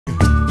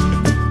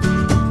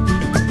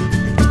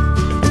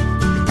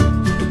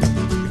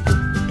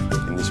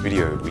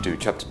we do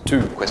chapter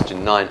 2,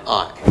 question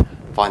 9i.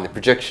 Find the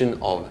projection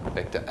of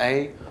vector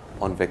A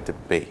on vector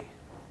B.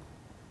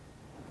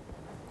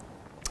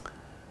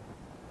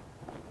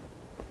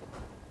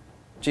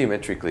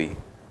 Geometrically,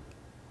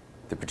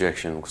 the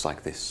projection looks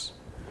like this.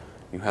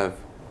 You have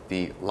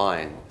the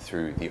line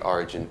through the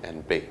origin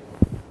and B.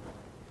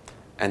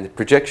 And the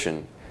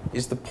projection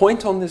is the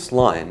point on this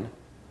line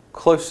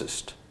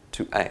closest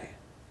to A.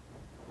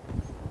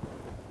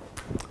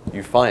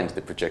 You find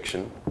the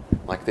projection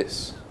like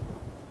this.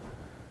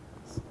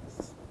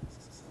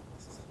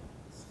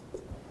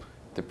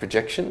 The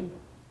projection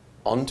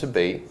onto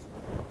B,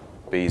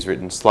 B is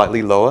written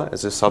slightly lower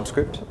as a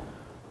subscript,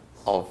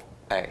 of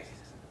A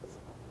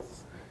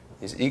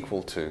is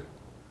equal to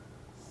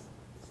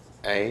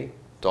A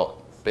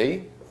dot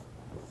B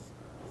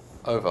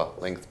over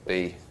length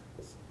B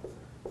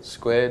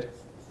squared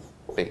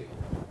B.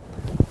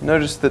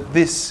 Notice that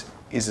this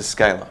is a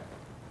scalar.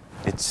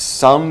 It's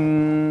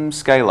some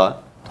scalar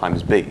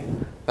times B.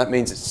 That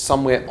means it's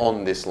somewhere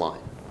on this line.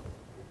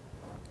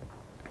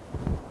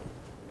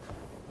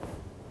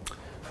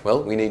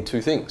 Well, we need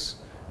two things.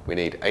 We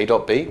need A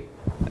dot B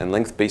and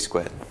length B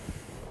squared.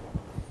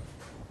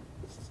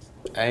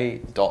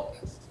 A dot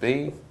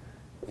B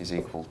is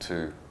equal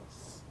to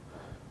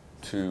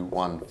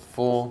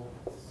 214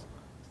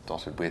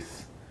 dotted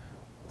with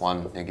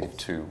 1, negative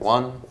 2,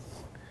 1,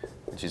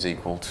 which is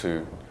equal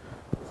to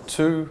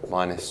 2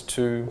 minus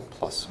 2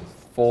 plus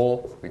 4,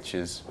 which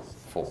is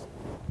 4.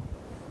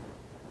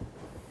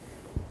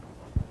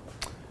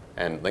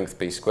 And length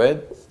B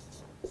squared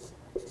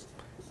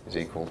is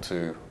equal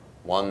to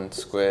 1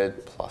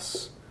 squared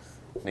plus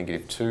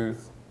negative 2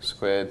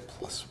 squared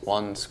plus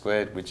 1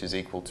 squared, which is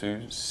equal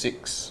to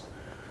 6.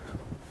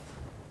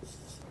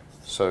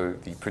 So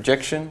the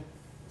projection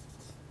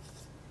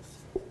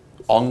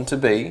onto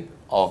B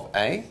of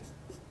A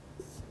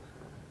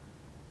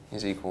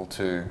is equal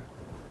to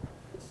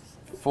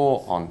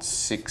 4 on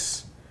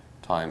 6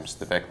 times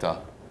the vector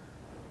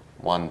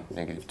 1,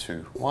 negative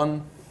 2,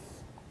 1,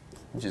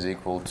 which is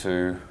equal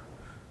to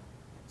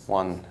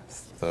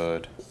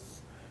 1/3,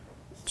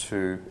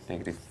 2,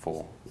 negative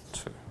 4,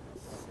 2.